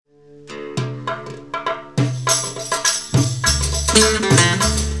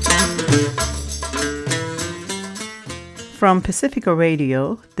From Pacifica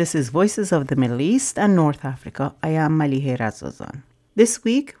Radio, this is Voices of the Middle East and North Africa. I am Malihe Razazan. This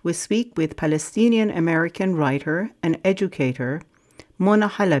week, we speak with Palestinian-American writer and educator Mona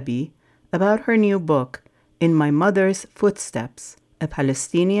Halabi about her new book, In My Mother's Footsteps, A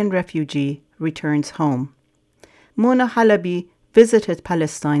Palestinian Refugee Returns Home. Mona Halabi visited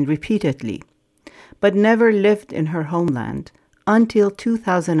Palestine repeatedly, but never lived in her homeland until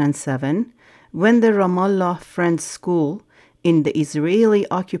 2007, when the Ramallah Friends School in the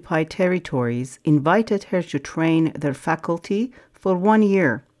Israeli-occupied territories invited her to train their faculty for 1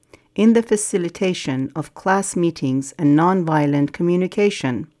 year in the facilitation of class meetings and nonviolent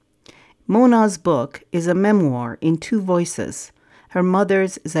communication. Mona's book is a memoir in two voices, her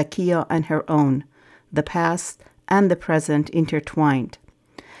mother's Zakia and her own, the past and the present intertwined.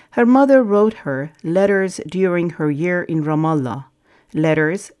 Her mother wrote her letters during her year in Ramallah,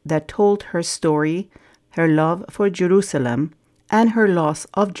 letters that told her story, her love for Jerusalem, and her loss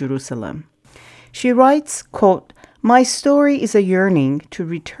of Jerusalem. She writes, quote, "My story is a yearning to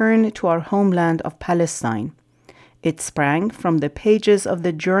return to our homeland of Palestine. It sprang from the pages of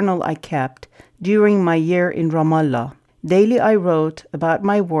the journal I kept during my year in Ramallah. Daily I wrote about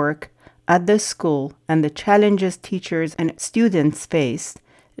my work at the school and the challenges teachers and students faced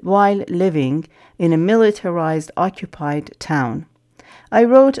while living in a militarized, occupied town. I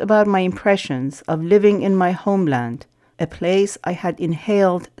wrote about my impressions of living in my homeland, a place I had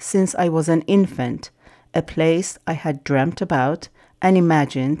inhaled since I was an infant, a place I had dreamt about and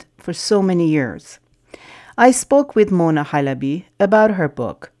imagined for so many years." I spoke with Mona Halabi about her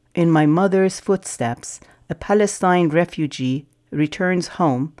book, In My Mother's Footsteps, A Palestine Refugee Returns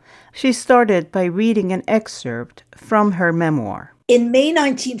Home. She started by reading an excerpt from her memoir. In May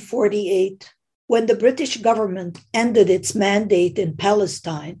 1948, when the British government ended its mandate in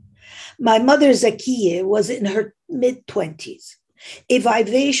Palestine, my mother Zakia was in her mid-20s. A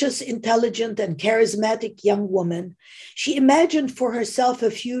vivacious, intelligent, and charismatic young woman, she imagined for herself a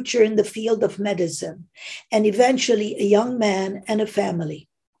future in the field of medicine and eventually a young man and a family.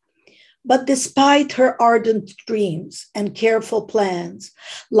 But despite her ardent dreams and careful plans,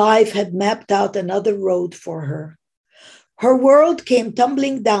 life had mapped out another road for her. Her world came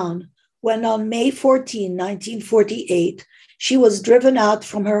tumbling down when on May 14, 1948, she was driven out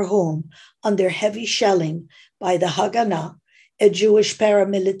from her home under heavy shelling by the Haganah, a Jewish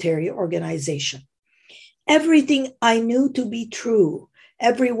paramilitary organization. "Everything I knew to be true,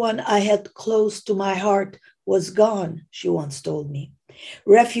 everyone I had close to my heart was gone," she once told me.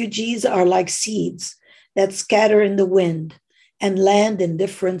 "Refugees are like seeds that scatter in the wind and land in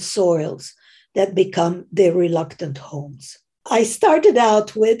different soils that become their reluctant homes." I started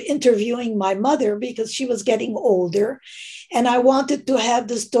out with interviewing my mother because she was getting older, and I wanted to have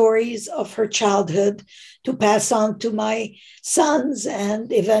the stories of her childhood to pass on to my sons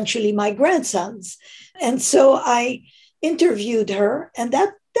and eventually my grandsons. And so I interviewed her, and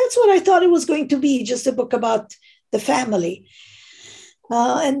that's what I thought it was going to be, just a book about the family.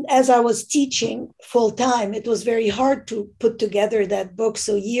 And as I was teaching full-time, it was very hard to put together that book,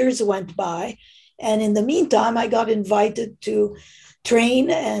 so years went by. And in the meantime, I got invited to train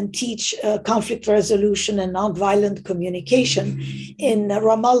and teach conflict resolution and nonviolent communication in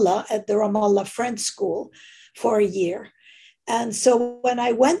Ramallah at the Ramallah Friends School for a year. And so when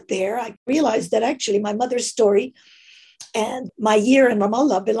I went there, I realized that actually my mother's story and my year in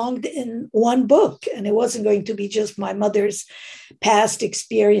Ramallah belonged in one book. And it wasn't going to be just my mother's past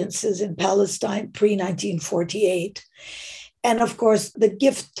experiences in Palestine pre-1948. And of course, the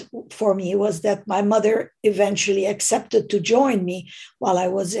gift for me was that my mother eventually accepted to join me while I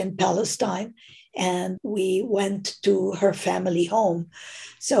was in Palestine, and we went to her family home.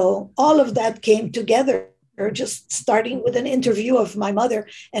 So all of that came together, just starting with an interview of my mother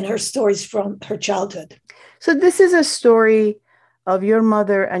and her stories from her childhood. So this is a story of your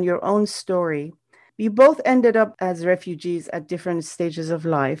mother and your own story. You both ended up as refugees at different stages of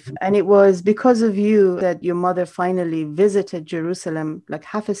life. And it was because of you that your mother finally visited Jerusalem like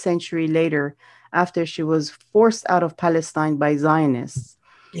half a century later, after she was forced out of Palestine by Zionists.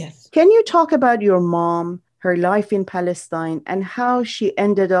 Yes. Can you talk about your mom, her life in Palestine, and how she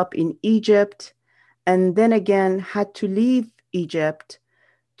ended up in Egypt and then again had to leave Egypt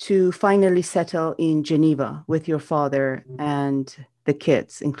to finally settle in Geneva with your father and the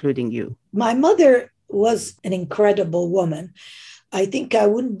kids, including you? My mother was an incredible woman. I think I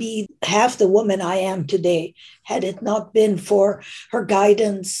wouldn't be half the woman I am today had it not been for her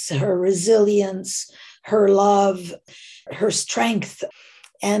guidance, her resilience, her love, her strength,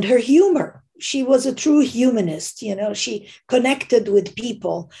 and her humor. she was a true humanist. She connected with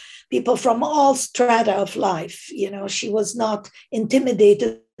people from all strata of life. She was not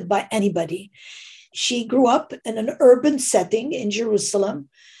intimidated by anybody. She grew up in an urban setting in Jerusalem,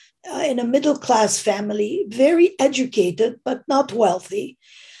 in a middle-class family, very educated, but not wealthy.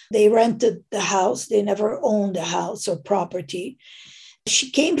 They rented the house. They never owned a house or property.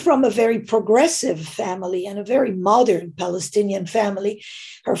 She came from a very progressive family and a very modern Palestinian family.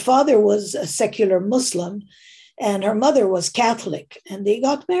 Her father was a secular Muslim and her mother was Catholic. And they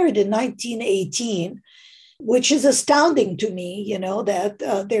got married in 1918, which is astounding to me,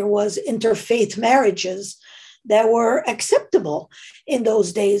 that there was interfaith marriages that were acceptable in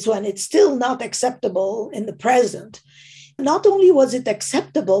those days when it's still not acceptable in the present. Not only was it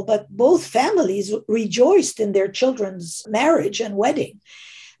acceptable, but both families rejoiced in their children's marriage and wedding.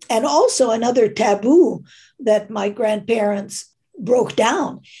 And also another taboo that my grandparents broke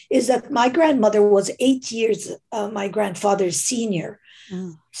down is that my grandmother was 8 years my grandfather's senior.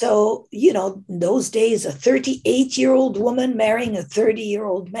 Mm. So, in those days, a 38-year-old woman marrying a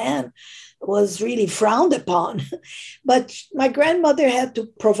 30-year-old man was really frowned upon. But my grandmother had to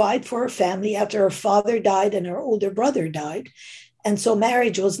provide for her family after her father died and her older brother died. And so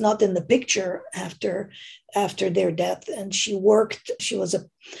marriage was not in the picture after their death. And she was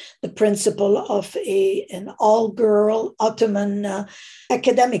the principal of an all-girl Ottoman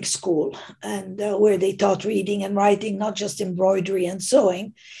academic school, and where they taught reading and writing, not just embroidery and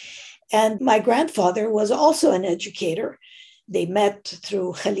sewing. And my grandfather was also an educator. They met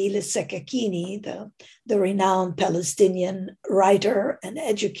through Khalil al-Sakakini, the renowned Palestinian writer and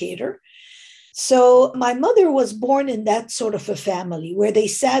educator. So my mother was born in that sort of a family where they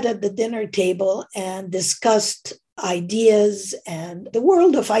sat at the dinner table and discussed ideas and the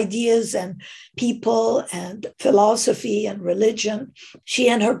world of ideas and people and philosophy and religion. She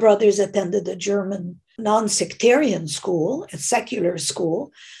and her brothers attended a German non-sectarian school, a secular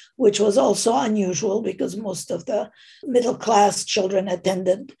school, which was also unusual because most of the middle-class children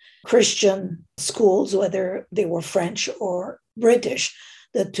attended Christian schools, whether they were French or British,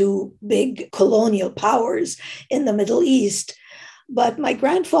 the two big colonial powers in the Middle East. But my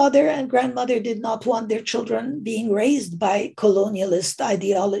grandfather and grandmother did not want their children being raised by colonialist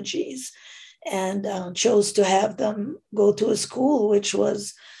ideologies and chose to have them go to a school which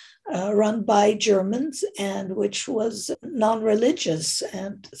was run by Germans and which was non-religious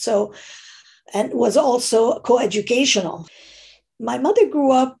and was also coeducational. My mother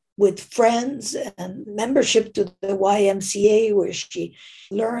grew up with friends and membership to the YMCA, where she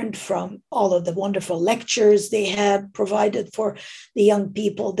learned from all of the wonderful lectures they had provided for the young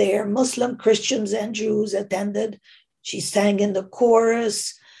people there. Muslim, Christians, and Jews attended. She sang in the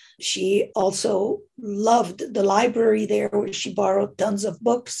chorus. She also loved the library there, where she borrowed tons of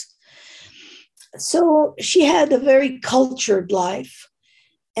books. So she had a very cultured life,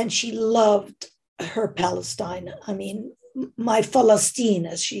 and she loved her Palestine. I mean, my Palestine,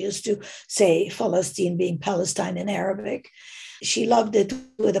 as she used to say, Palestine being Palestine in Arabic. She loved it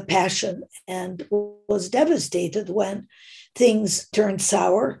with a passion and was devastated when things turned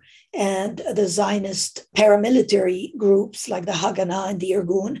sour and the Zionist paramilitary groups like the Haganah and the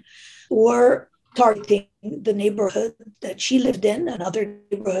Irgun were targeting the neighborhood that she lived in and other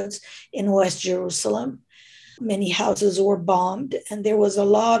neighborhoods in West Jerusalem. Many houses were bombed, and there was a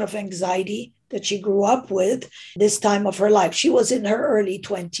lot of anxiety that she grew up with this time of her life. She was in her early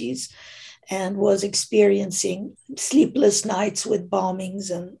 20s and was experiencing sleepless nights with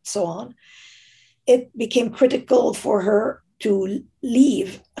bombings and so on. It became critical for her to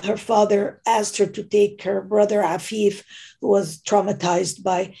leave. Her father asked her to take her brother Afif, who was traumatized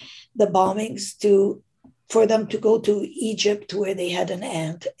by the bombings, for them to go to Egypt, where they had an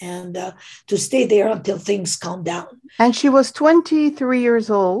aunt, and to stay there until things calmed down. And she was 23 years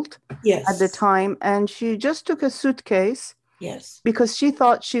old Yes. at the time, and she just took a suitcase. Yes. Because she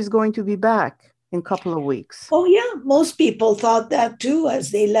thought she's going to be back in a couple of weeks. Oh, yeah. Most people thought that too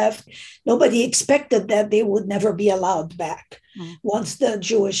as they left. Nobody expected that they would never be allowed back once the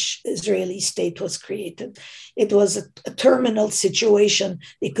Jewish Israeli state was created. It was a terminal situation.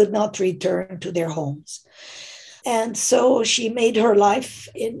 They could not return to their homes. And so she made her life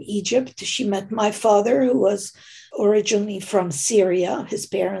in Egypt. She met my father, who was originally from Syria. His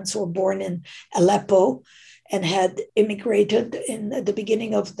parents were born in Aleppo and had immigrated in the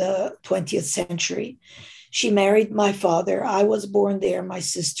beginning of the 20th century. She married my father. I was born there, my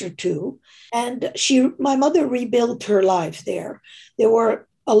sister too. And my mother rebuilt her life there. There were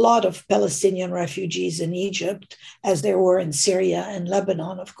a lot of Palestinian refugees in Egypt, as there were in Syria and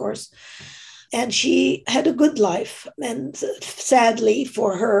Lebanon, of course. And she had a good life. And sadly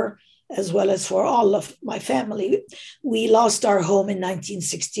for her, as well as for all of my family. We lost our home in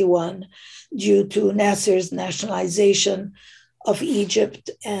 1961 due to Nasser's nationalization of Egypt,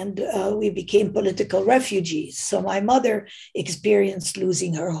 and we became political refugees. So my mother experienced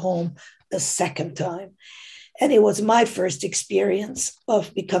losing her home a second time. And it was my first experience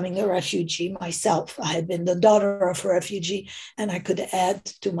of becoming a refugee myself. I had been the daughter of a refugee, and I could add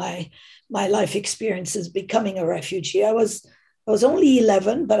to my life experiences becoming a refugee. I was only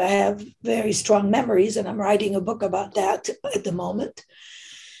 11, but I have very strong memories, and I'm writing a book about that at the moment.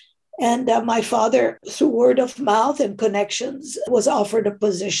 And my father, through word of mouth and connections, was offered a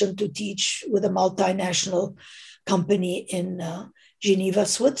position to teach with a multinational company in Geneva,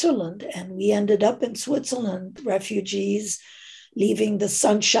 Switzerland. And we ended up in Switzerland, refugees, leaving the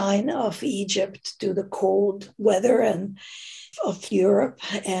sunshine of Egypt to the cold weather and of Europe.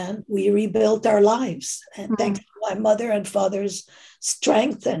 And we rebuilt our lives. And thanks to my mother and father's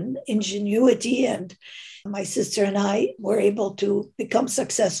strength and ingenuity, and my sister and I were able to become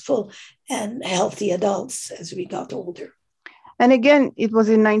successful and healthy adults as we got older. And again, it was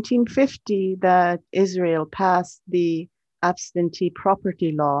in 1950 that Israel passed the absentee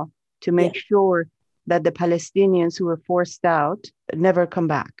property law to make sure that the Palestinians who were forced out never come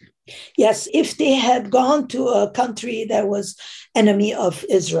back. Yes, if they had gone to a country that was enemy of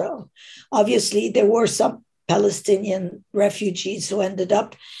Israel, obviously there were some Palestinian refugees who ended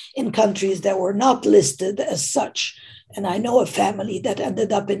up in countries that were not listed as such. And I know a family that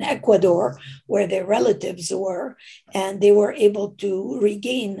ended up in Ecuador where their relatives were, and they were able to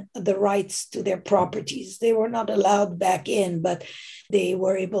regain the rights to their properties. They were not allowed back in, but they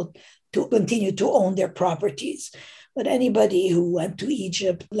were able to continue to own their properties. But anybody who went to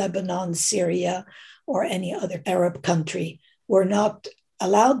Egypt, Lebanon, Syria, or any other Arab country were not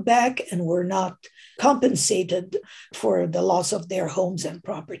allowed back and were not compensated for the loss of their homes and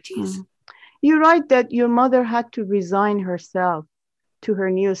properties. You write that your mother had to resign herself to her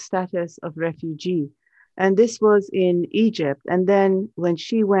new status of refugee. And this was in Egypt. And then when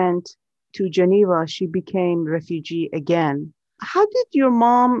she went to Geneva, she became refugee again. How did your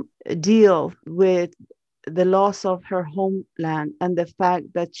mom deal with the loss of her homeland and the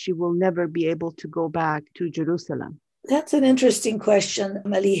fact that she will never be able to go back to Jerusalem? That's an interesting question,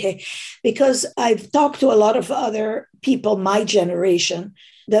 Malihe, because I've talked to a lot of other people my generation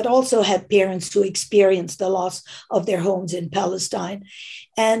that also had parents who experienced the loss of their homes in Palestine.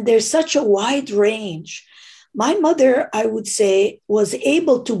 And there's such a wide range. My mother, I would say, was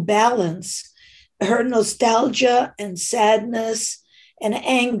able to balance her nostalgia and sadness and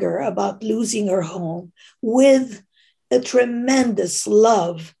anger about losing her home with a tremendous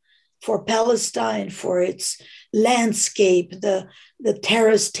love for Palestine, for its landscape, the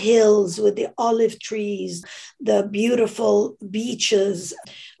terraced hills with the olive trees, the beautiful beaches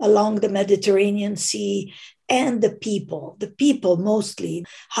along the Mediterranean Sea, and the people mostly,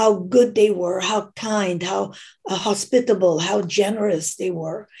 how good they were, how kind, how hospitable, how generous they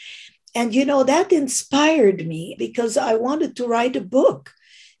were. And, that inspired me because I wanted to write a book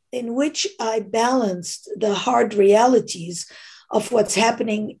in which I balanced the hard realities of what's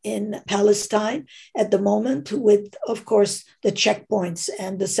happening in Palestine at the moment with, of course, the checkpoints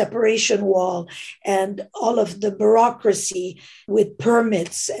and the separation wall and all of the bureaucracy with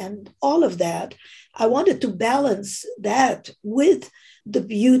permits and all of that. I wanted to balance that with the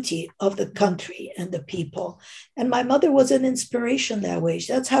beauty of the country and the people. And my mother was an inspiration that way.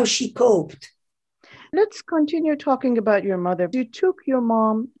 That's how she coped. Let's continue talking about your mother. You took your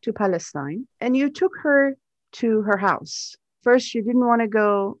mom to Palestine and you took her to her house. First, you didn't want to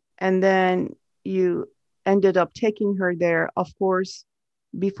go, and then you ended up taking her there. Of course,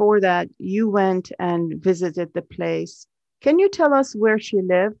 before that, you went and visited the place. Can you tell us where she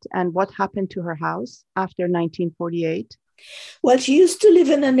lived and what happened to her house after 1948? Well, she used to live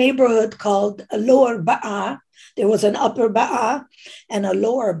in a neighborhood called Lower Ba'a. There was an Upper Ba'a and a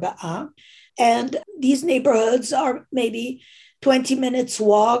Lower Ba'a. And these neighborhoods are maybe 20 minutes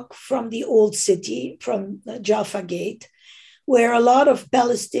walk from the old city, from Jaffa Gate, where a lot of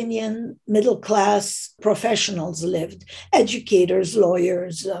Palestinian middle-class professionals lived, educators,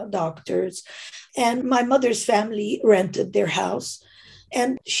 lawyers, doctors. And my mother's family rented their house.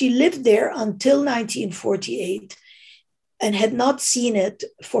 And she lived there until 1948 and had not seen it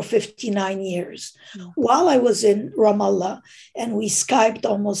for 59 years. No. While I was in Ramallah, and we Skyped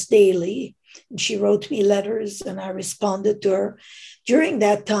almost daily, and she wrote me letters and I responded to her. During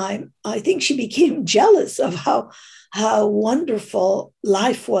that time, I think she became jealous of how wonderful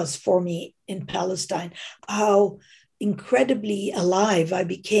life was for me in Palestine, how incredibly alive I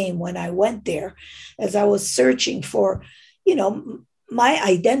became when I went there, as I was searching for, my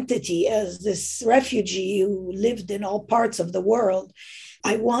identity as this refugee who lived in all parts of the world,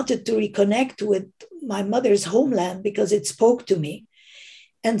 I wanted to reconnect with my mother's homeland because it spoke to me.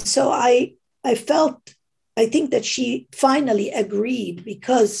 And so I felt, I think that she finally agreed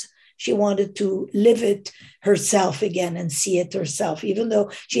because she wanted to live it herself again and see it herself, even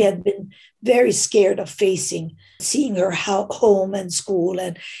though she had been very scared of seeing her home and school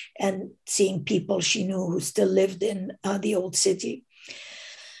and seeing people she knew who still lived in the old city.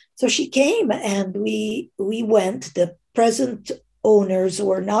 So she came and we went. The present owners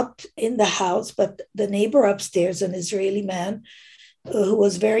were not in the house, but the neighbor upstairs, an Israeli man, who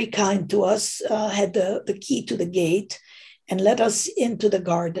was very kind to us, had the key to the gate and let us into the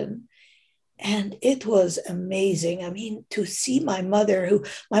garden. And it was amazing. I mean, to see my mother,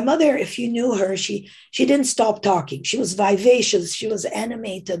 if you knew her, she didn't stop talking. She was vivacious. She was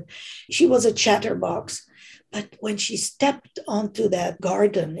animated. She was a chatterbox. But when she stepped onto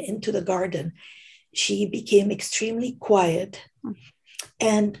into the garden, she became extremely quiet.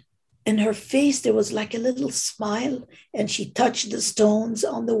 And in her face, there was like a little smile, and she touched the stones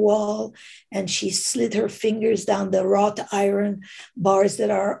on the wall, and she slid her fingers down the wrought iron bars that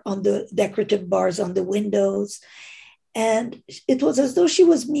are on the decorative bars on the windows. And it was as though she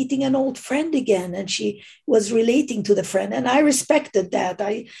was meeting an old friend again, and she was relating to the friend. And I respected that.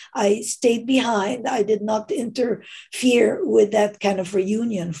 I stayed behind. I did not interfere with that kind of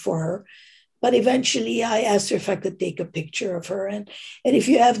reunion for her. But eventually I asked her if I could take a picture of her. And if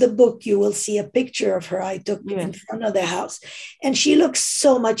you have the book, you will see a picture of her I took in front of the house. And she looks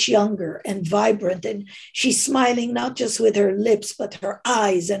so much younger and vibrant. And she's smiling not just with her lips, but her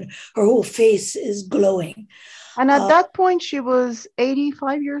eyes, and her whole face is glowing. And at that point, she was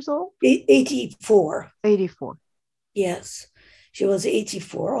 85 years old? 84. 84. Yes, she was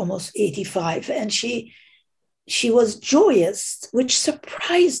 84, almost 85. And she was joyous, which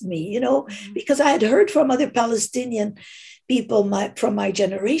surprised me, because I had heard from other Palestinian people from my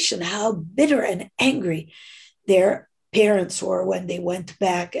generation how bitter and angry their parents were when they went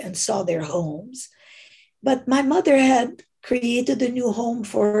back and saw their homes. But my mother had created a new home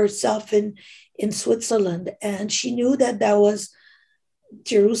for herself in Switzerland, and she knew that was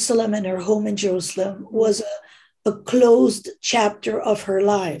Jerusalem, and her home in Jerusalem was a closed chapter of her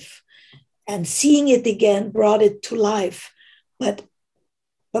life. And seeing it again brought it to life. But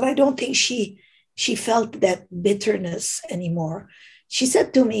I don't think she felt that bitterness anymore. She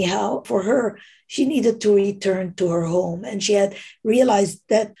said to me how, for her, she needed to return to her home. And she had realized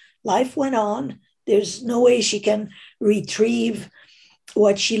that life went on. There's no way she can retrieve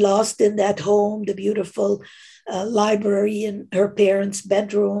what she lost in that home, the beautiful library in her parents'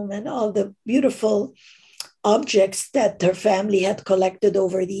 bedroom, and all the beautiful objects that her family had collected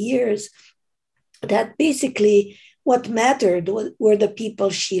over the years. That basically what mattered were the people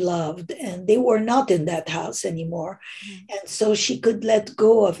she loved, and they were not in that house anymore. And so she could let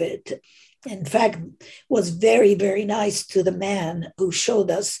go of it. In fact, was very, very nice to the man who showed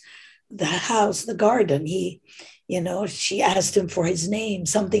us the house, the garden. She asked him for his name,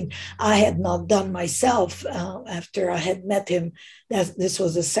 something I had not done myself after I had met him. This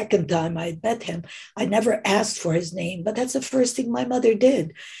was the second time I had met him. I never asked for his name, but that's the first thing my mother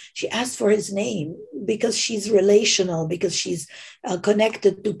did. She asked for his name because she's relational, because she's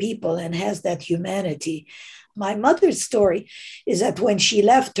connected to people and has that humanity. My mother's story is that when she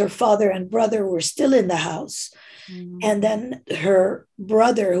left, her father and brother were still in the house. And then her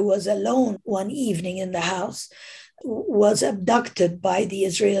brother, who was alone one evening in the house, was abducted by the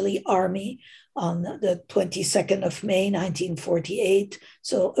Israeli army on the 22nd of May, 1948,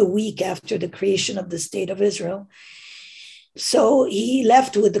 so a week after the creation of the State of Israel. So he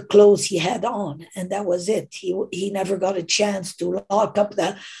left with the clothes he had on, and that was it. He never got a chance to lock up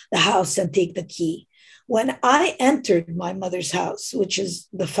the house and take the key. When I entered my mother's house, which is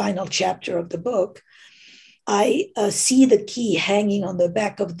the final chapter of the book, I see the key hanging on the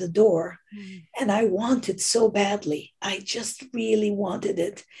back of the door, and I want it so badly. I just really wanted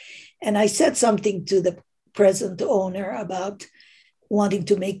it. And I said something to the present owner about wanting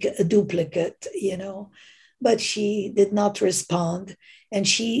to make a duplicate, but she did not respond. And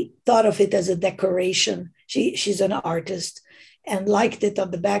she thought of it as a decoration. She's an artist and liked it on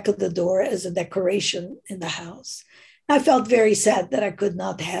the back of the door as a decoration in the house. I felt very sad that I could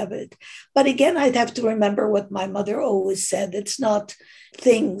not have it. But again, I'd have to remember what my mother always said. It's not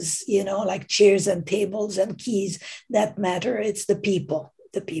things, like chairs and tables and keys that matter. It's the people.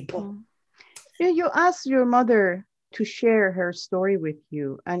 You asked your mother to share her story with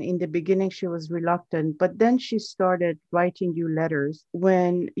you. And in the beginning, she was reluctant, but then she started writing you letters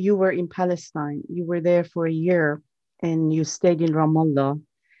when you were in Palestine. You were there for a year. and you stayed in Ramallah,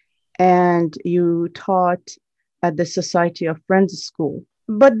 and you taught at the Society of Friends School.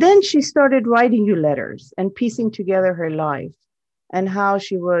 But then she started writing you letters and piecing together her life and how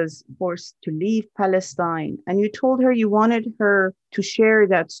she was forced to leave Palestine. And you told her you wanted her to share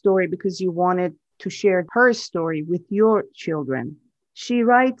that story because you wanted to share her story with your children. She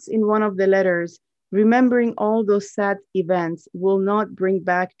writes in one of the letters, remembering all those sad events will not bring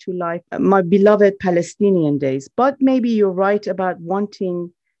back to life my beloved Palestinian days. But maybe you're right about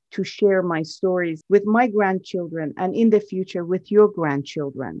wanting to share my stories with my grandchildren and in the future with your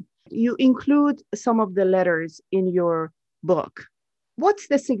grandchildren. You include some of the letters in your book. What's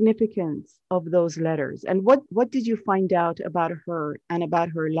the significance of those letters? And what did you find out about her and about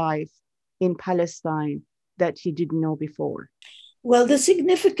her life in Palestine that you didn't know before? Well, the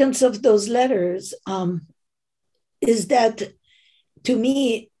significance of those letters is that, to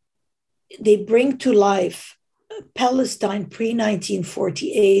me, they bring to life Palestine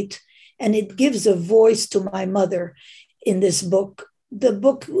pre-1948, and it gives a voice to my mother in this book, the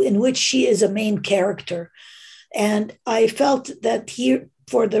book in which she is a main character. And I felt that here,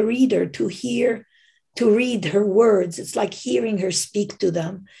 for the reader to read her words, it's like hearing her speak to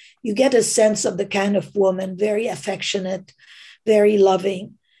them. You get a sense of the kind of woman, very affectionate, very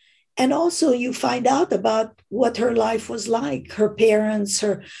loving. And also you find out about what her life was like, her parents,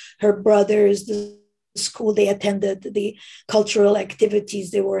 her brothers, the school they attended, the cultural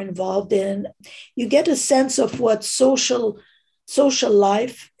activities they were involved in. You get a sense of what social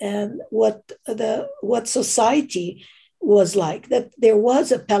life and what society was like, that there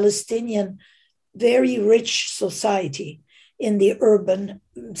was a Palestinian, very rich society in the urban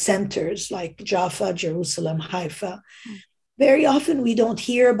centers like Jaffa, Jerusalem, Haifa. Very often we don't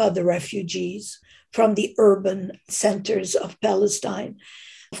hear about the refugees from the urban centers of Palestine.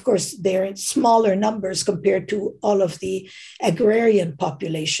 Of course, they're in smaller numbers compared to all of the agrarian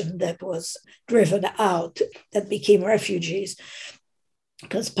population that was driven out, that became refugees,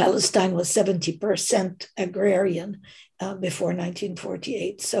 because Palestine was 70% agrarian before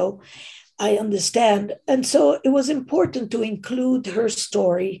 1948. So I understand. And so it was important to include her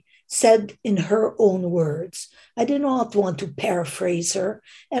story said in her own words. I did not want to paraphrase her.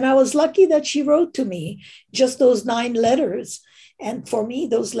 And I was lucky that she wrote to me just those 9 letters. And for me,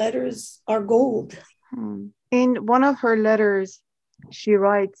 those letters are gold. In one of her letters, she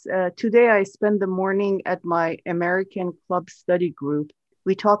writes, today I spent the morning at my American Club study group.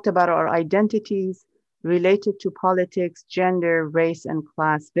 We talked about our identities related to politics, gender, race, and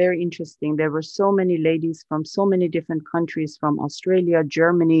class. Very interesting. There were so many ladies from so many different countries, from Australia,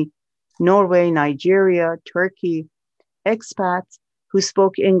 Germany, Norway, Nigeria, Turkey, expats who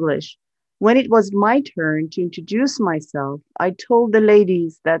spoke English. When it was my turn to introduce myself, I told the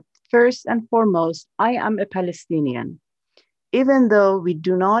ladies that first and foremost, I am a Palestinian. Even though we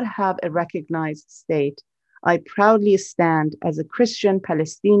do not have a recognized state, I proudly stand as a Christian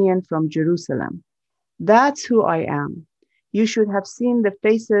Palestinian from Jerusalem. That's who I am. You should have seen the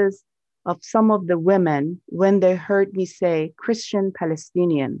faces of some of the women when they heard me say Christian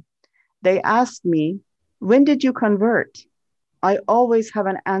Palestinian. They asked me, when did you convert? I always have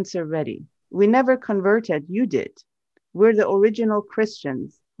an answer ready. We never converted, you did. We're the original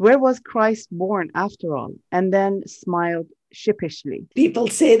Christians. Where was Christ born after all? And then smiled sheepishly. People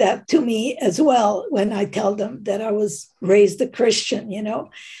say that to me as well when I tell them that I was raised a Christian,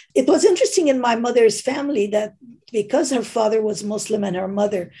 It was interesting in my mother's family that because her father was Muslim and her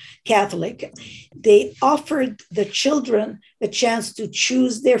mother Catholic, they offered the children a chance to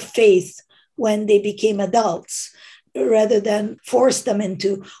choose their faith when they became adults, rather than force them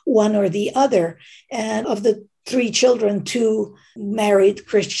into one or the other. And of the 3 children, 2 married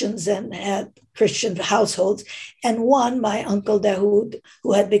Christians and had Christian households. And one, my uncle Dahoud,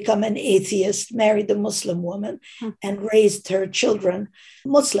 who had become an atheist, married a Muslim woman and raised her children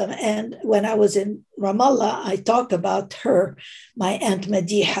Muslim. And when I was in Ramallah, I talked about her, my Aunt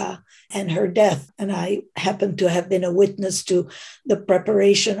Madiha, and her death. And I happened to have been a witness to the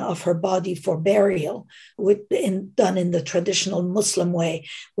preparation of her body for burial, done in the traditional Muslim way,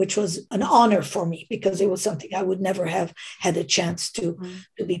 which was an honor for me because it was something I would never have had a chance to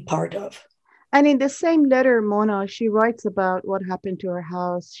be part of. And in the same letter, Mona, she writes about what happened to her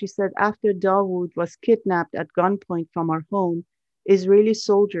house. She said, after Dawood was kidnapped at gunpoint from our home, Israeli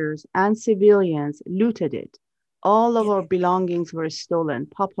soldiers and civilians looted it. All of our belongings were stolen.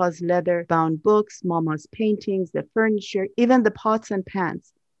 Papa's leather-bound books, Mama's paintings, the furniture, even the pots and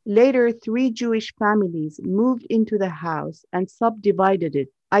pans. Later, 3 Jewish families moved into the house and subdivided it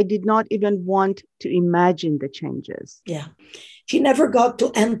I did not even want to imagine the changes. Yeah. She never got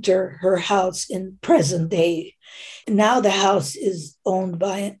to enter her house in present day. Now the house is owned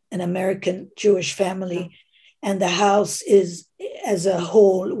by an American Jewish family, and the house is, as a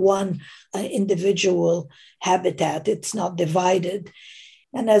whole, one individual habitat. It's not divided.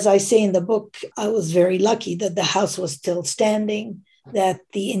 And as I say in the book, I was very lucky that the house was still standing, that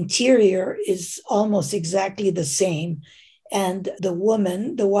the interior is almost exactly the same. And the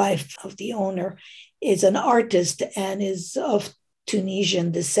woman, the wife of the owner, is an artist and is of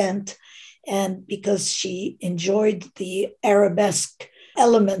Tunisian descent. And because she enjoyed the arabesque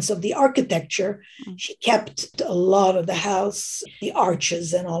elements of the architecture, she kept a lot of the house, the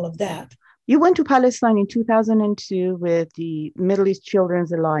arches and all of that. You went to Palestine in 2002 with the Middle East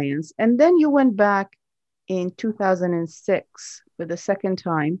Children's Alliance, and then you went back in 2006 for the second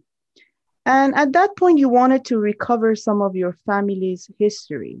time. And at that point, you wanted to recover some of your family's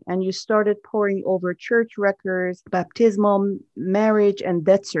history, and you started poring over church records, baptismal, marriage, and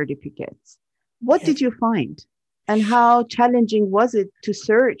death certificates. What did you find? And how challenging was it to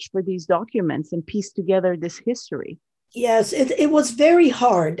search for these documents and piece together this history? Yes, it was very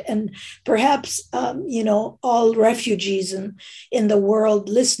hard. And perhaps, all refugees in the world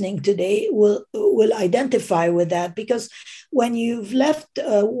listening today will identify with that, because when you've left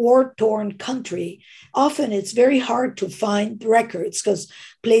a war-torn country, often it's very hard to find records because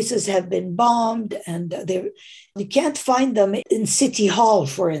places have been bombed and you can't find them in City Hall,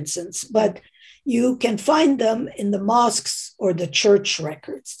 for instance, but you can find them in the mosques or the church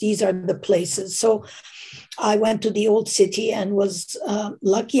records. These are the places. So I went to the old city and was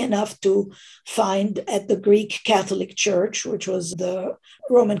lucky enough to find at the Greek Catholic Church, which was the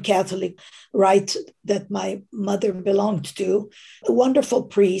Roman Catholic rite that my mother belonged to, a wonderful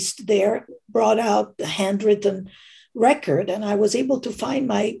priest there brought out the handwritten record. And I was able to find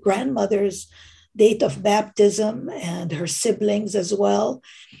my grandmother's date of baptism and her siblings as well.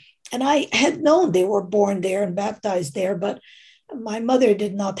 And I had known they were born there and baptized there, but my mother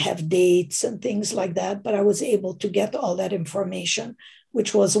did not have dates and things like that, but I was able to get all that information,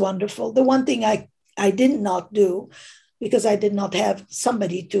 which was wonderful. The one thing I did not do, because I did not have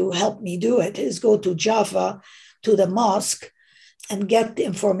somebody to help me do it, is go to Jaffa, to the mosque, and get the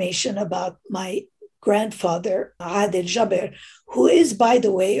information about my grandfather, Adel Jaber, who is, by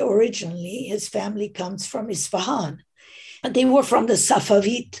the way, originally, his family comes from Isfahan. And they were from the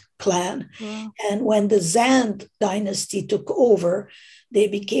Safavid clan. Wow. And when the Zand dynasty took over, they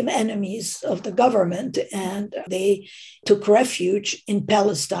became enemies of the government and they took refuge in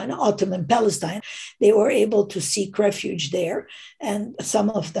Palestine, Ottoman Palestine. They were able to seek refuge there. And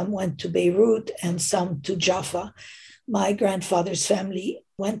some of them went to Beirut and some to Jaffa. My grandfather's family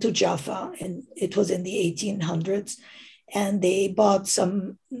went to Jaffa, and it was in the 1800s. And they bought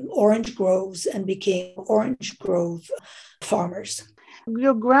some orange groves and became orange grove farmers.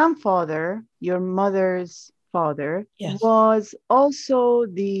 Your grandfather, your mother's father, yes, was also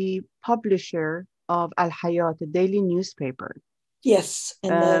the publisher of Al Hayat, a daily newspaper. Yes, in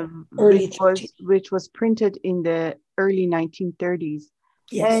the early 30s. Which was printed in the early 1930s.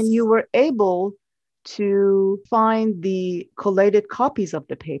 Yes. And you were able to find the collated copies of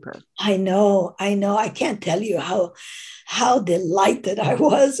the paper. I know. I can't tell you how delighted I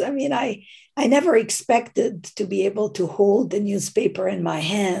was. I mean, I never expected to be able to hold the newspaper in my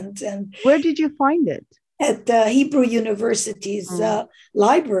hands. And where did you find it? At Hebrew University's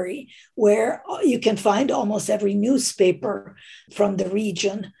library, where you can find almost every newspaper from the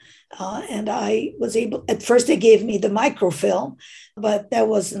region. And I was able, at first they gave me the microfilm, but that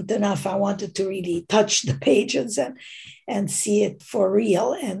wasn't enough. I wanted to really touch the pages and see it for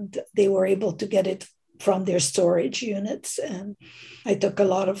real. And they were able to get it from their storage units. And I took a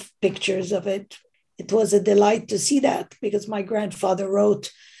lot of pictures of it. It was a delight to see that, because my grandfather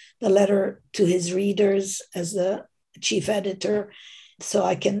wrote the letter to his readers as the chief editor. So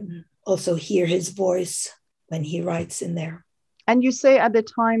I can also hear his voice when he writes in there. And you say at the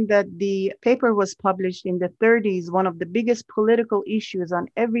time that the paper was published in the 30s, one of the biggest political issues on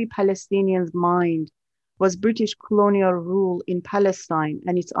every Palestinian's mind was British colonial rule in Palestine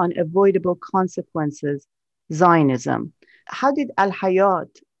and its unavoidable consequences, Zionism. How did Al Hayat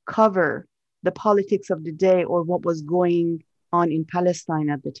cover the politics of the day or what was going on in Palestine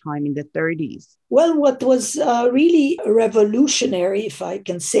at the time in the 30s? Well, what was really revolutionary, if I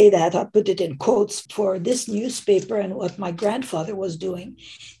can say that, I put it in quotes, for this newspaper and what my grandfather was doing,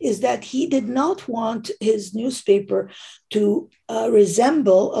 is that he did not want his newspaper to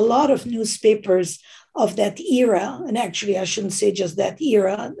resemble a lot of newspapers of that era. And actually, I shouldn't say just that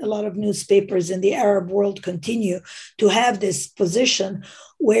era. A lot of newspapers in the Arab world continue to have this position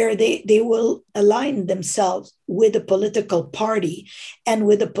where they will align themselves with a political party and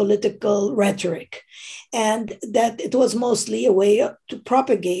with a political rhetoric. And that it was mostly a way to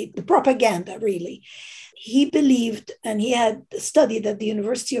propagate the propaganda, really. He believed, and he had studied at the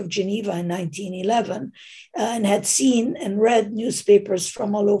University of Geneva in 1911 and had seen and read newspapers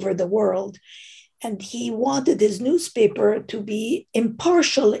from all over the world. And he wanted his newspaper to be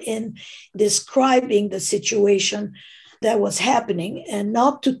impartial in describing the situation that was happening and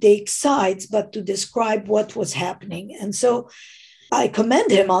not to take sides, but to describe what was happening. And so I commend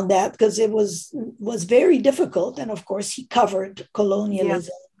him on that because it was very difficult. And of course, he covered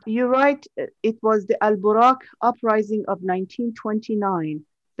colonialism. Yeah. You're right. It was the Al Burak uprising of 1929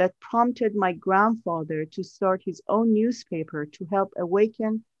 that prompted my grandfather to start his own newspaper to help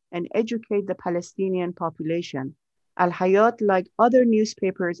awaken and educate the Palestinian population. Al Hayat, like other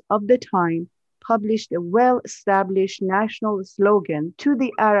newspapers of the time, published a well-established national slogan to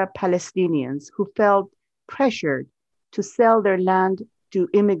the Arab Palestinians who felt pressured to sell their land to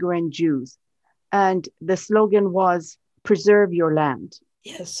immigrant Jews. And the slogan was, "Preserve your land."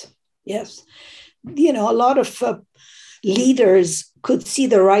 Yes, yes. A lot of leaders could see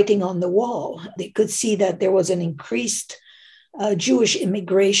the writing on the wall. They could see that there was an increased Jewish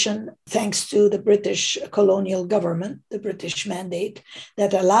immigration thanks to the British colonial government, the British mandate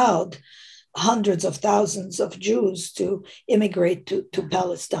that allowed hundreds of thousands of Jews to immigrate to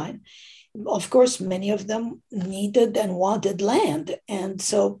Palestine. Of course, many of them needed and wanted land. And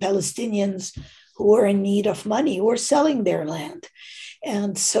so Palestinians who were in need of money were selling their land.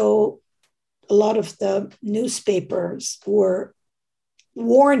 And so a lot of the newspapers were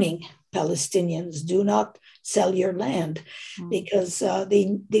warning Palestinians, do not sell your land, because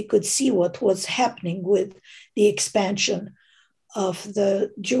they could see what was happening with the expansion of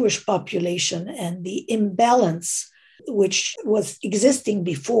the Jewish population and the imbalance which was existing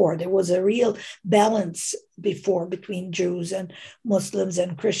before. There was a real balance before between Jews and Muslims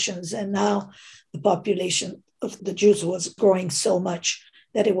and Christians. And now the population of the Jews was growing so much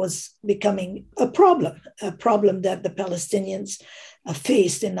that it was becoming a problem that the Palestinians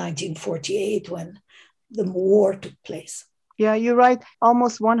faced in 1948 when the war took place. Yeah, you're right.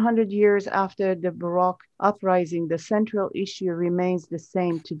 Almost 100 years after the Burak uprising, the central issue remains the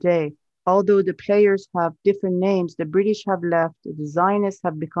same today. Although the players have different names, the British have left, the Zionists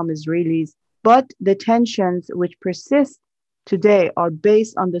have become Israelis, but the tensions which persist today are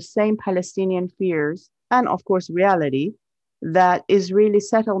based on the same Palestinian fears and, of course, reality that Israeli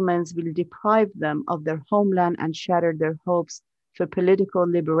settlements will deprive them of their homeland and shatter their hopes for political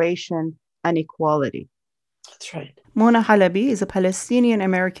liberation and equality. That's right. Mona Halabi is a Palestinian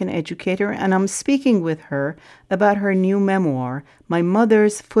American educator, and I'm speaking with her about her new memoir, My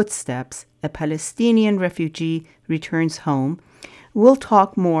Mother's Footsteps, A Palestinian Refugee Returns Home. We'll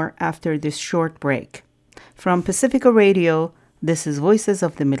talk more after this short break. From Pacifica Radio, this is Voices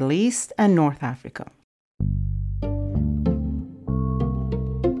of the Middle East and North Africa.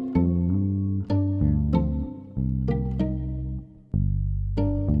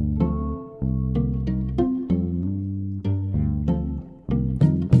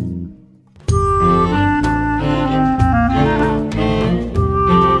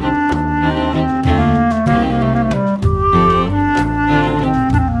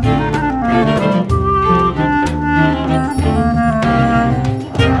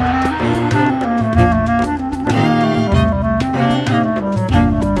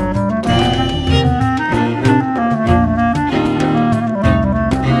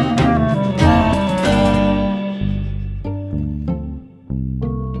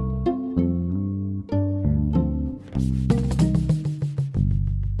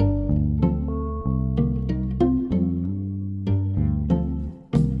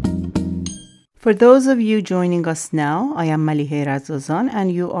 For those of you joining us now, I am Malihe Razozan, and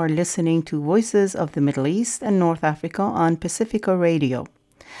you are listening to Voices of the Middle East and North Africa on Pacifica Radio.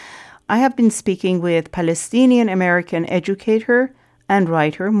 I have been speaking with Palestinian-American educator and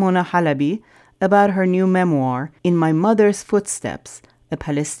writer Mona Halabi about her new memoir, In My Mother's Footsteps, A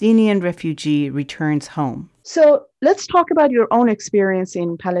Palestinian Refugee Returns Home. So let's talk about your own experience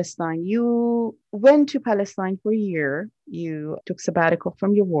in Palestine. You went to Palestine for a year. You took sabbatical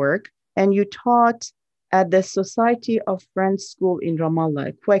from your work, and you taught at the Society of Friends School in Ramallah,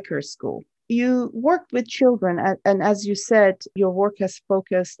 a Quaker school. You worked with children, and as you said, your work has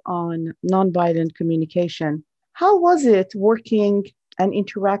focused on nonviolent communication. How was it working and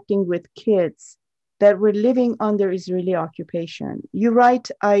interacting with kids that were living under Israeli occupation? You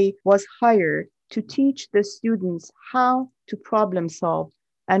write, I was hired to teach the students how to problem solve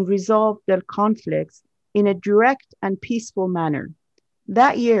and resolve their conflicts in a direct and peaceful manner.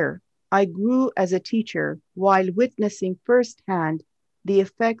 That year, I grew as a teacher while witnessing firsthand the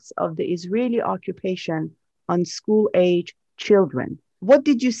effects of the Israeli occupation on school-age children. What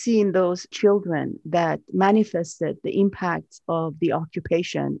did you see in those children that manifested the impacts of the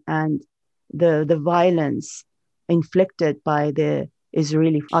occupation and the violence inflicted by the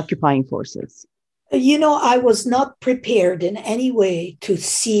Israeli occupying forces? I was not prepared in any way to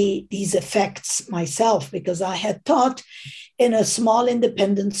see these effects myself because I had taught in a small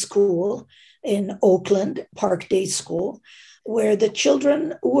independent school in Oakland, Park Day School, where the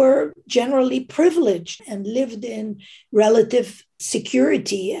children were generally privileged and lived in relative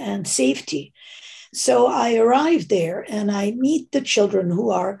security and safety. So I arrived there and I meet the children who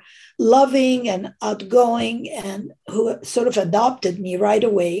are loving and outgoing and who sort of adopted me right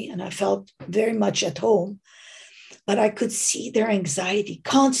away. And I felt very much at home. But I could see their anxiety,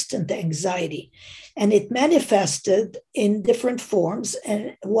 constant anxiety. And it manifested in different forms.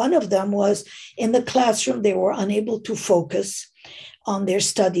 And one of them was in the classroom, they were unable to focus on their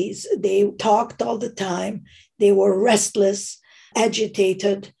studies. They talked all the time. They were restless,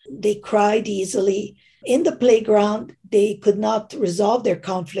 agitated. They cried easily. In the playground, they could not resolve their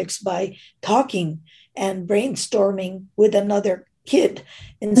conflicts by talking and brainstorming with another kid.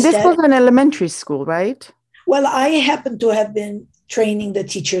 Instead, this was an elementary school, right? Well, I happen to have been training the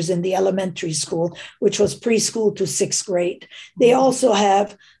teachers in the elementary school, which was preschool to sixth grade. They also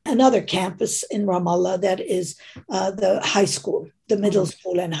have another campus in Ramallah that is the high school, the middle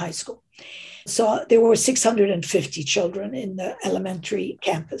school and high school. So there were 650 children in the elementary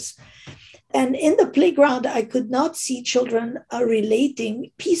campus. And in the playground, I could not see children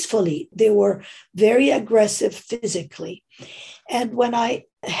relating peacefully. They were very aggressive physically. And when I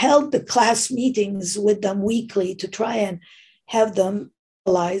held the class meetings with them weekly to try and have them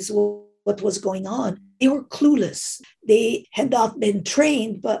realize what was going on, they were clueless. They had not been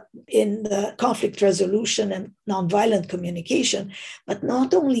trained but in the conflict resolution and nonviolent communication. But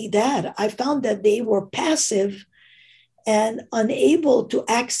not only that, I found that they were passive and unable to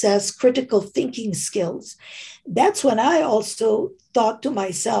access critical thinking skills. That's when I also thought to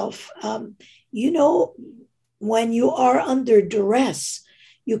myself, when you are under duress,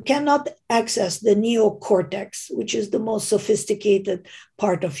 you cannot access the neocortex, which is the most sophisticated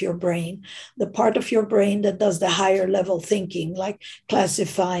part of your brain, the part of your brain that does the higher level thinking, like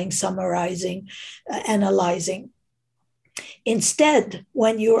classifying, summarizing, analyzing. Instead,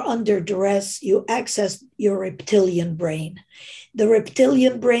 when you're under duress, you access your reptilian brain. The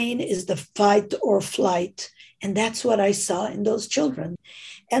reptilian brain is the fight or flight. And that's what I saw in those children.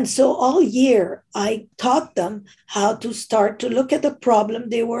 And so all year, I taught them how to start to look at the problem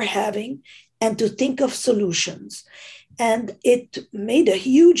they were having and to think of solutions. And it made a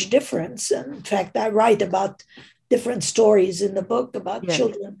huge difference. And in fact, I write about different stories in the book about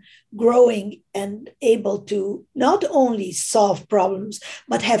children growing and able to not only solve problems,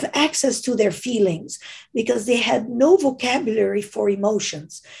 but have access to their feelings because they had no vocabulary for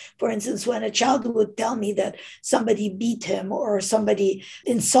emotions. For instance, when a child would tell me that somebody beat him or somebody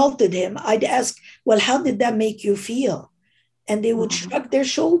insulted him, I'd ask, well, how did that make you feel? And they would shrug their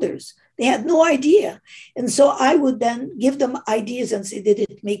shoulders. They had no idea. And so I would then give them ideas and say, did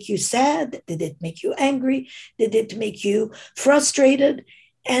it make you sad? Did it make you angry? Did it make you frustrated?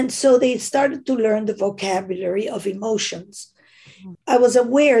 And so they started to learn the vocabulary of emotions. I was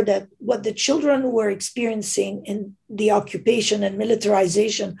aware that what the children were experiencing in the occupation and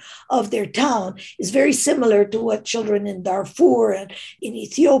militarization of their town is very similar to what children in Darfur and in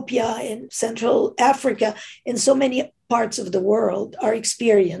Ethiopia, in Central Africa, in so many parts of the world are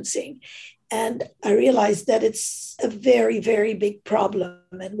experiencing. And I realized that it's a very, very big problem.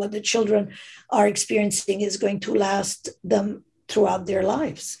 And what the children are experiencing is going to last them throughout their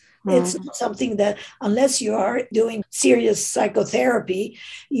lives. It's not something that, unless you are doing serious psychotherapy,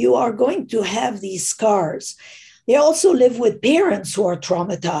 you are going to have these scars. They also live with parents who are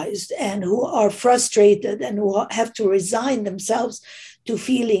traumatized and who are frustrated and who have to resign themselves to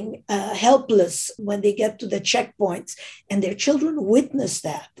feeling helpless when they get to the checkpoints. And their children witness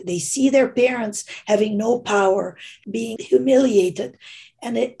that. They see their parents having no power, being humiliated.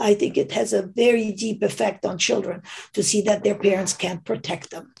 And I think it has a very deep effect on children to see that their parents can't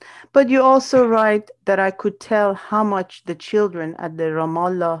protect them. But you also write that I could tell how much the children at the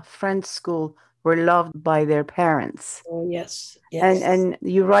Ramallah Friends School were loved by their parents. Oh, yes. Yes. And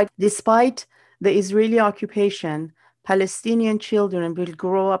you write, despite the Israeli occupation, Palestinian children will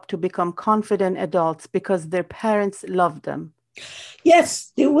grow up to become confident adults because their parents love them.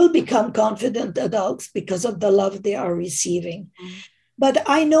 Yes, they will become confident adults because of the love they are receiving. Mm. But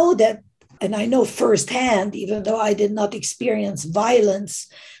I know that, and I know firsthand, even though I did not experience violence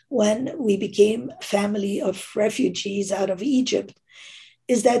when we became a family of refugees out of Egypt,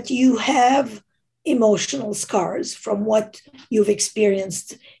 is that you have emotional scars from what you've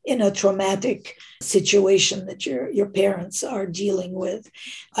experienced in a traumatic situation that your parents are dealing with.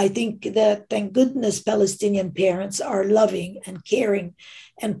 I think that, thank goodness, Palestinian parents are loving and caring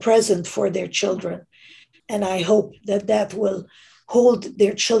and present for their children. And I hope that that will hold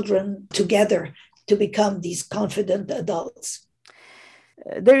their children together to become these confident adults.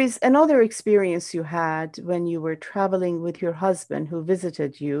 There is another experience you had when you were traveling with your husband who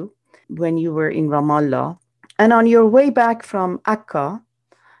visited you when you were in Ramallah. And on your way back from Akka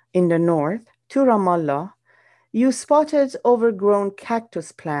in the north to Ramallah, you spotted overgrown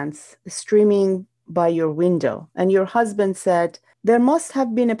cactus plants streaming by your window. And your husband said, there must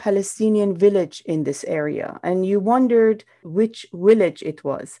have been a Palestinian village in this area. And you wondered which village it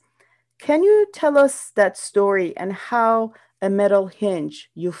was. Can you tell us that story and how a metal hinge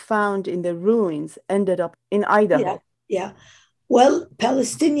you found in the ruins ended up in Yeah, Idaho? yeah. Well,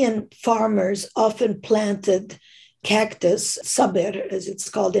 Palestinian farmers often planted cactus, sabir, as it's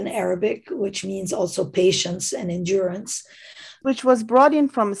called in Arabic, which means also patience and endurance. Which was brought in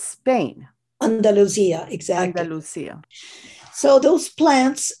from Spain, Andalusia, exactly. Andalusia. So those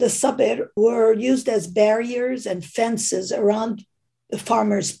plants, the sabir, were used as barriers and fences around the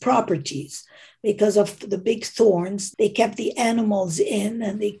farmers' properties because of the big thorns. They kept the animals in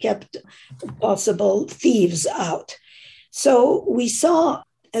and they kept possible thieves out. So we saw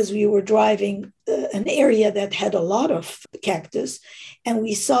as we were driving an area that had a lot of cactus, and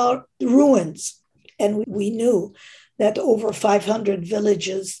we saw ruins. And we knew that over 500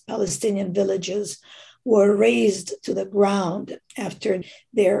 villages, Palestinian villages, were razed to the ground after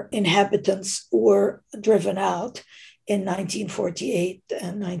their inhabitants were driven out in 1948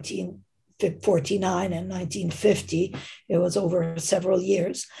 and 1949 and 1950. It was over several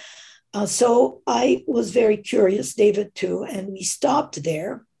years. So I was very curious, David too, and we stopped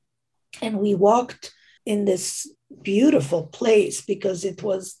there and we walked in this beautiful place because it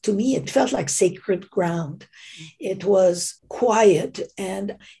was, to me, it felt like sacred ground. It was quiet,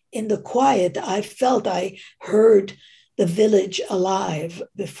 and in the quiet, I felt I heard the village alive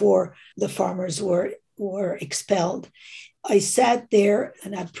before the farmers were expelled. I sat there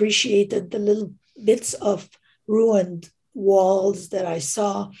and appreciated the little bits of ruined walls that I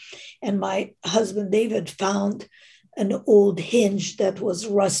saw. And my husband, David, found an old hinge that was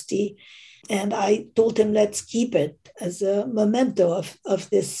rusty. And I told him, let's keep it as a memento of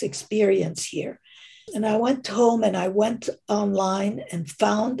this experience here. And I went home and I went online and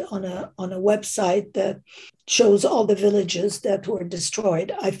found on a website that shows all the villages that were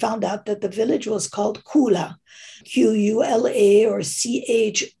destroyed. I found out that the village was called Kula, Qula, or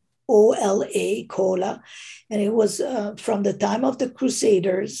Chola, Kola, and it was from the time of the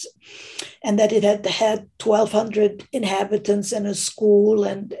Crusaders, and that it had 1,200 inhabitants and a school,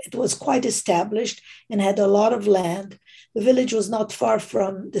 and it was quite established and had a lot of land. The village was not far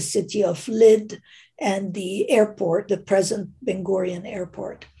from the city of Lid and the airport, the present Ben Gurion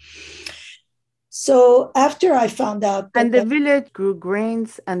airport. So after I found out that And the village grew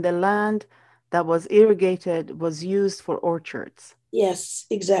grains, and the land that was irrigated was used for orchards. Yes,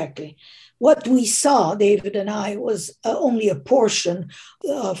 exactly. What we saw, David and I, was only a portion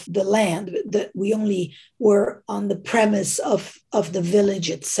of the land. That we only were on the premise of the village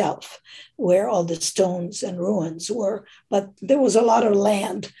itself, where all the stones and ruins were. But there was a lot of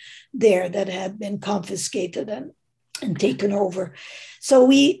land there that had been confiscated and taken over. So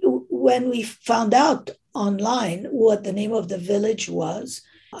when we found out online what the name of the village was,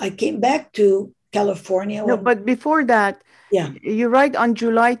 I came back to California. No, but before that, yeah. You write on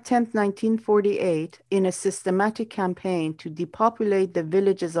July 10th, 1948, in a systematic campaign to depopulate the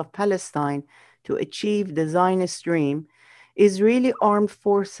villages of Palestine to achieve the Zionist dream, Israeli armed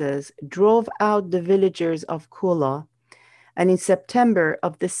forces drove out the villagers of Kula, and in September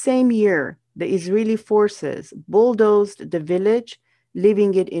of the same year, the Israeli forces bulldozed the village,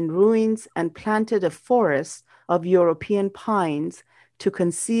 leaving it in ruins, and planted a forest of European pines to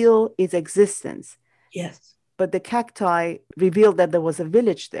conceal its existence. Yes. But the cacti revealed that there was a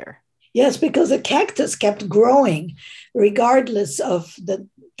village there. Yes, because the cactus kept growing regardless of the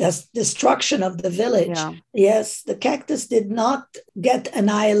destruction of the village. Yeah. Yes, the cactus did not get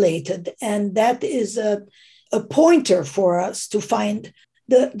annihilated. And that is a pointer for us to find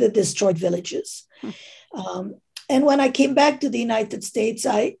the destroyed villages. And when I came back to the United States,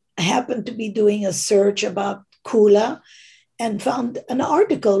 I happened to be doing a search about Kula. and found an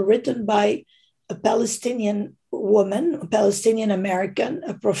article written by a Palestinian woman, a Palestinian American,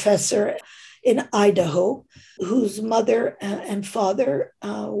 a professor in Idaho, whose mother and father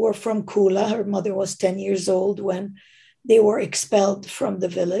were from Kula. Her mother was 10 years old when they were expelled from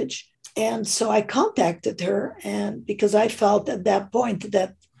the village. And so I contacted her, and because I felt at that point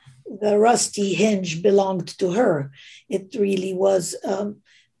that the rusty hinge belonged to her. It really was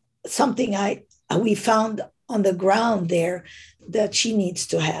something we found on the ground there that she needs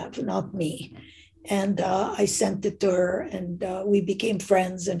to have, not me. And I sent it to her, and we became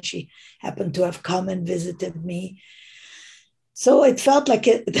friends, and she happened to have come and visited me. So it felt like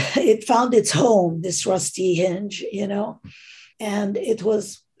it found its home, this rusty hinge, and it was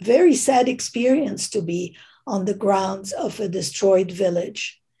a very sad experience to be on the grounds of a destroyed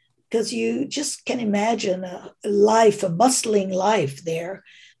village, because you just can imagine a life, a bustling life there,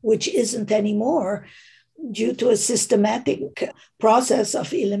 which isn't anymore due to a systematic process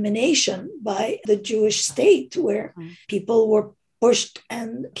of elimination by the Jewish state, where people were pushed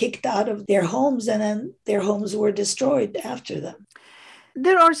and kicked out of their homes, and then their homes were destroyed after them.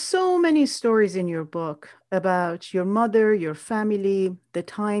 There are so many stories in your book about your mother, your family, the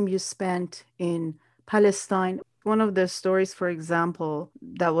time you spent in Palestine. One of the stories, for example,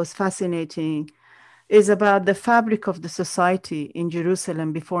 that was fascinating is about the fabric of the society in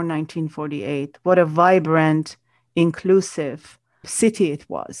Jerusalem before 1948. What a vibrant, inclusive city it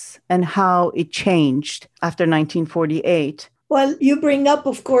was, and how it changed after 1948. Well, you bring up,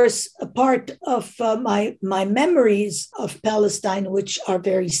 of course, a part of my memories of Palestine, which are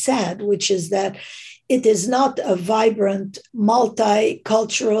very sad, which is that it is not a vibrant,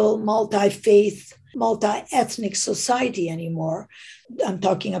 multicultural, multi-faith, multi-ethnic society anymore. I'm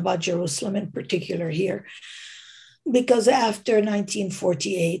talking about Jerusalem in particular here, because after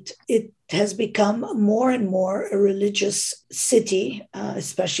 1948, it has become more and more a religious city,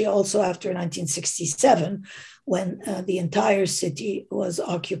 especially also after 1967, when the entire city was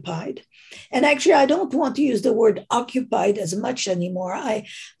occupied. And actually, I don't want to use the word occupied as much anymore. I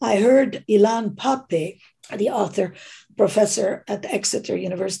heard Ilan Pappé, the author, professor at Exeter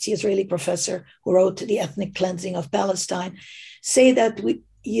University, Israeli professor who wrote The Ethnic Cleansing of Palestine, say that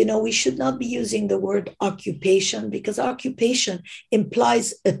we should not be using the word occupation, because occupation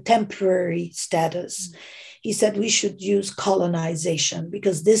implies a temporary status. He said we should use colonization,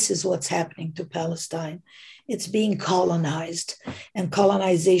 because this is what's happening to Palestine. It's being colonized, and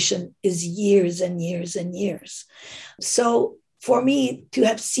colonization is years and years and years. So for me to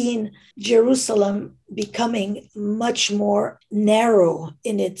have seen Jerusalem becoming much more narrow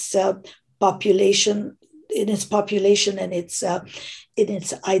in its population and in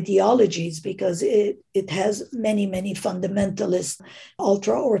its ideologies, because it has many, many fundamentalist,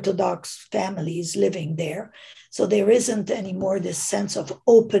 ultra-Orthodox families living there. So there isn't anymore this sense of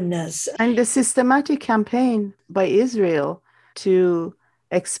openness. And the systematic campaign by Israel to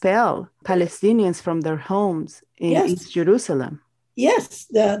expel Palestinians from their homes in East Jerusalem. Yes,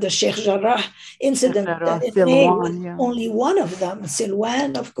 the Sheikh Jarrah incident, Silwan, only one of them.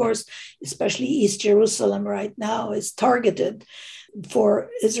 Silwan, of course, especially East Jerusalem right now, is targeted for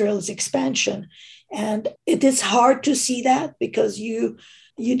Israel's expansion. And it is hard to see that, because you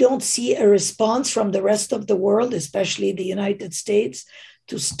don't see a response from the rest of the world, especially the United States,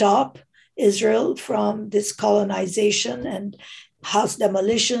 to stop Israel from this colonization and house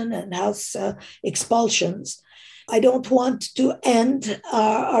demolition and house expulsions. I don't want to end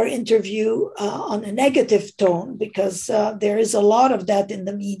our interview on a negative tone, because there is a lot of that in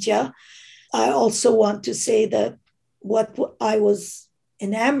the media. I also want to say that what I was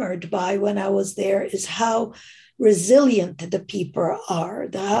enamored by when I was there is how resilient the people are,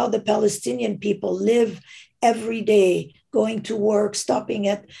 how the Palestinian people live every day, going to work, stopping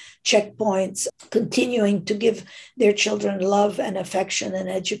at checkpoints, continuing to give their children love and affection and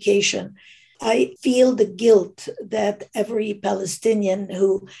education. I feel the guilt that every Palestinian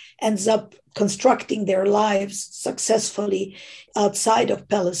who ends up constructing their lives successfully outside of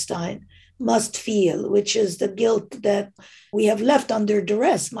Palestine must feel, which is the guilt that we have left under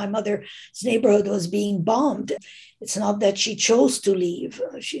duress. My mother's neighborhood was being bombed. It's not that she chose to leave.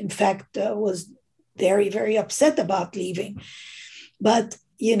 She, in fact, was very, very upset about leaving. But,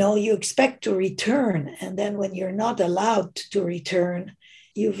 you expect to return. And then when you're not allowed to return,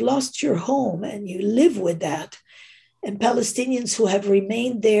 you've lost your home and you live with that. And Palestinians who have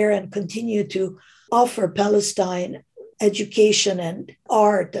remained there and continue to offer Palestine education and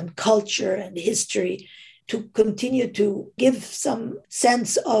art and culture and history, to continue to give some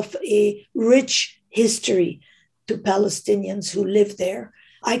sense of a rich history to Palestinians who live there,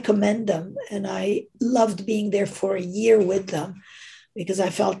 I commend them. And I loved being there for a year with them because I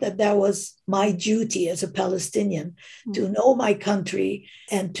felt that that was my duty as a Palestinian to know my country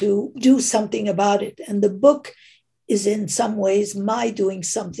and to do something about it. And the book is in some ways my doing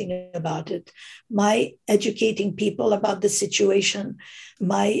something about it, my educating people about the situation,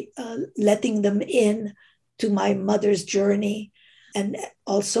 my letting them in to my mother's journey, and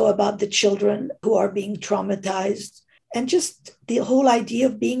also about the children who are being traumatized. And just the whole idea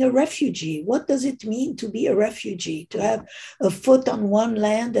of being a refugee. What does it mean to be a refugee? To have a foot on one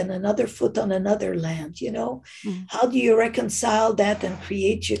land and another foot on another land, you know? Mm. How do you reconcile that and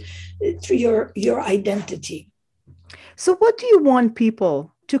create your identity? So what do you want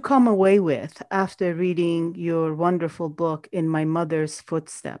people to come away with after reading your wonderful book, In My Mother's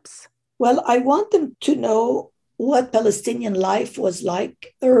Footsteps? Well, I want them to know what Palestinian life was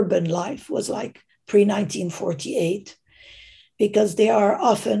like, urban life was like pre-1948, because they are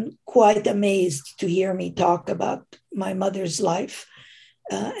often quite amazed to hear me talk about my mother's life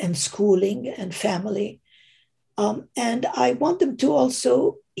and schooling and family. And I want them to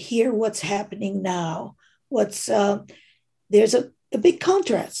also hear what's happening now. There's a big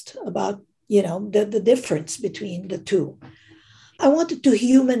contrast about, the difference between the two. I wanted to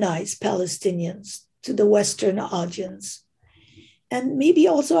humanize Palestinians to the Western audience. And maybe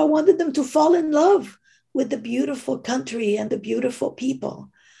also I wanted them to fall in love with the beautiful country and the beautiful people,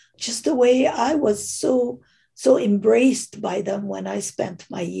 just the way I was so embraced by them when I spent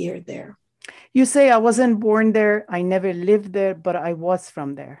my year there. You say I wasn't born there, I never lived there, but I was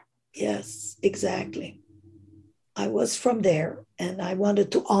from there. Yes, exactly. I was from there, and I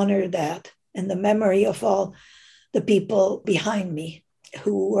wanted to honor that and the memory of all the people behind me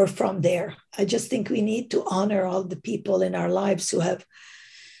who were from there. I just think we need to honor all the people in our lives who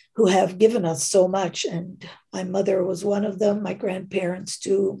have given us so much. And my mother was one of them, my grandparents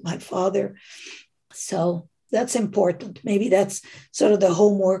too, my father. So that's important. Maybe that's sort of the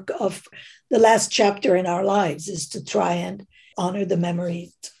homework of the last chapter in our lives, is to try and honor the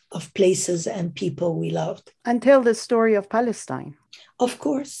memories of places and people we loved. And tell the story of Palestine. Of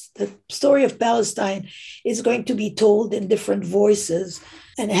course, the story of Palestine is going to be told in different voices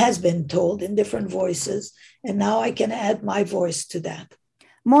and has been told in different voices. And now I can add my voice to that.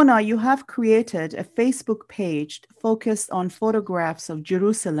 Mona, you have created a Facebook page focused on photographs of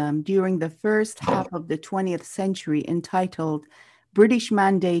Jerusalem during the first half of the 20th century entitled British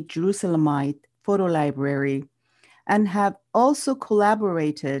Mandate Jerusalemite Photo Library, and have also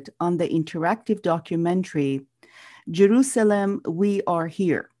collaborated on the interactive documentary Jerusalem, We Are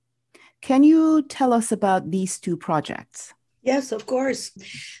Here. Can you tell us about these two projects? Yes, of course.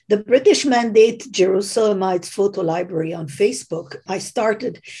 The British Mandate Jerusalemites Photo Library on Facebook, I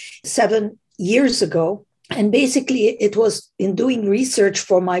started 7 years ago. And basically, it was in doing research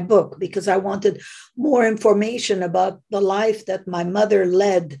for my book, because I wanted more information about the life that my mother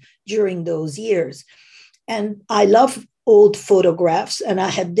led during those years. And I love old photographs, and I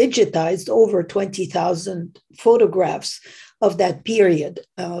had digitized over 20,000 photographs of that period,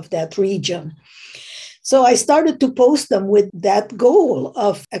 of that region. So I started to post them with that goal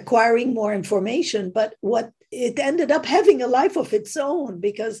of acquiring more information, but what it ended up having a life of its own,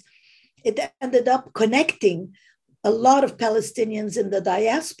 because it ended up connecting a lot of Palestinians in the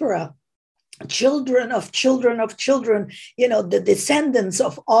diaspora, children of children of children, the descendants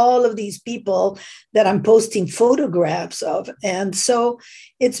of all of these people that I'm posting photographs of. And so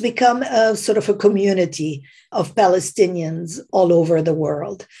it's become a sort of a community of Palestinians all over the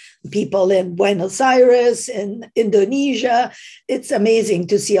world. People in Buenos Aires, in Indonesia. It's amazing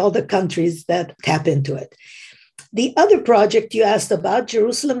to see all the countries that tap into it. The other project you asked about,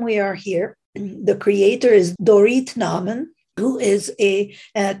 Jerusalem, We Are Here, the creator is Dorit Nauman, who is a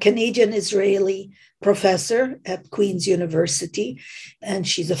Canadian-Israeli professor at Queen's University, and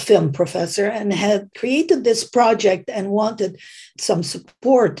she's a film professor, and had created this project and wanted some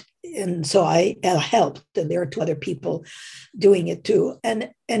support. And so I helped, and there are 2 other people doing it too.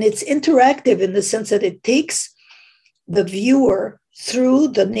 And it's interactive in the sense that it takes the viewer through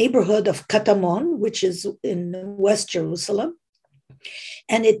the neighborhood of Katamon, which is in West Jerusalem,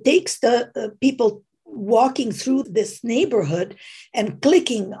 and it takes the people walking through this neighborhood and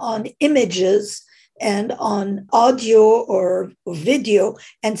clicking on images and on audio or video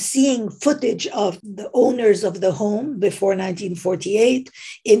and seeing footage of the owners of the home before 1948,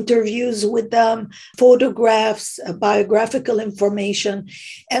 interviews with them, photographs, biographical information.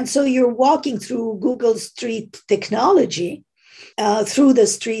 And so you're walking through Google Street technology through the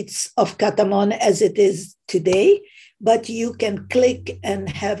streets of Katamon as it is today, but you can click and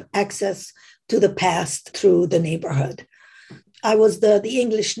have access to the past through the neighborhood. I was the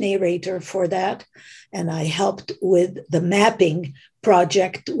English narrator for that, and I helped with the mapping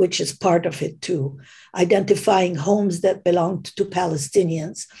project, which is part of it too, identifying homes that belonged to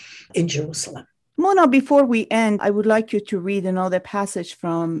Palestinians in Jerusalem. Mona, before we end, I would like you to read another passage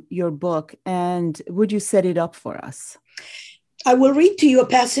from your book, and would you set it up for us? I will read to you a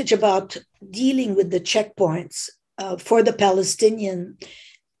passage about dealing with the checkpoints for the Palestinian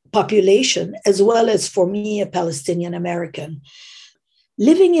population, as well as for me, a Palestinian American.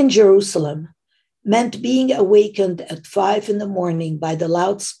 Living in Jerusalem meant being awakened at 5 a.m. by the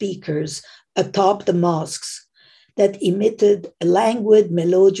loudspeakers atop the mosques that emitted a languid,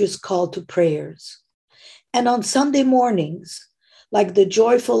 melodious call to prayers. And on Sunday mornings, like the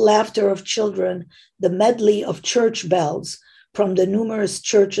joyful laughter of children, the medley of church bells from the numerous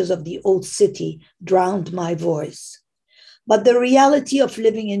churches of the old city drowned my voice. But the reality of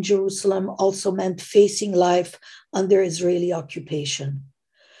living in Jerusalem also meant facing life under Israeli occupation,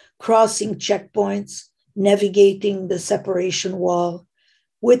 crossing checkpoints, navigating the separation wall,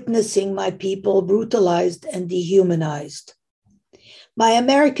 witnessing my people brutalized and dehumanized. My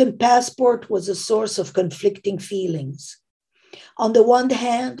American passport was a source of conflicting feelings. On the one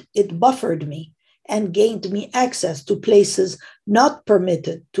hand, it buffered me and gained me access to places not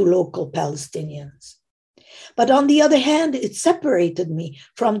permitted to local Palestinians. But on the other hand, it separated me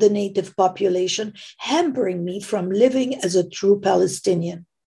from the native population, hampering me from living as a true Palestinian.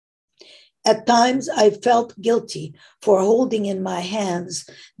 At times, I felt guilty for holding in my hands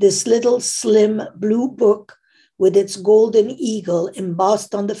this little slim blue book with its golden eagle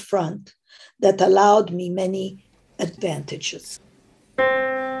embossed on the front that allowed me many advantages.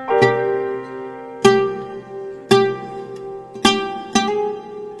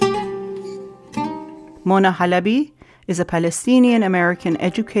 Mona Halabi is a Palestinian-American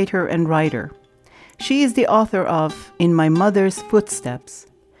educator and writer. She is the author of In My Mother's Footsteps,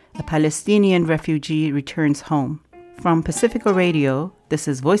 A Palestinian Refugee Returns Home. From Pacifica Radio, this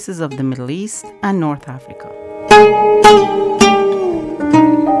is Voices of the Middle East and North Africa.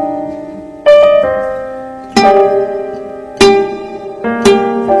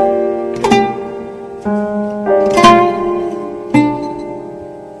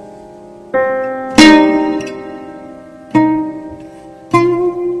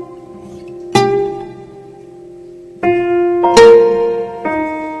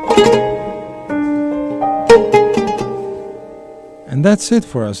 And that's it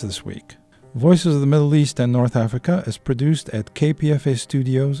for us this week. Voices of the Middle East and North Africa is produced at KPFA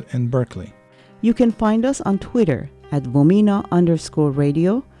Studios in Berkeley. You can find us on Twitter at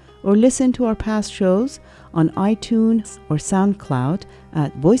Vomina_radio or listen to our past shows on iTunes or SoundCloud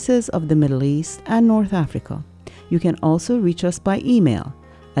at Voices of the Middle East and North Africa. You can also reach us by email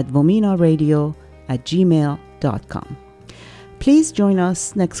at vominaradio@gmail.com. Please join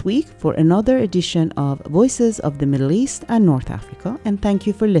us next week for another edition of Voices of the Middle East and North Africa, and thank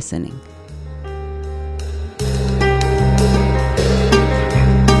you for listening.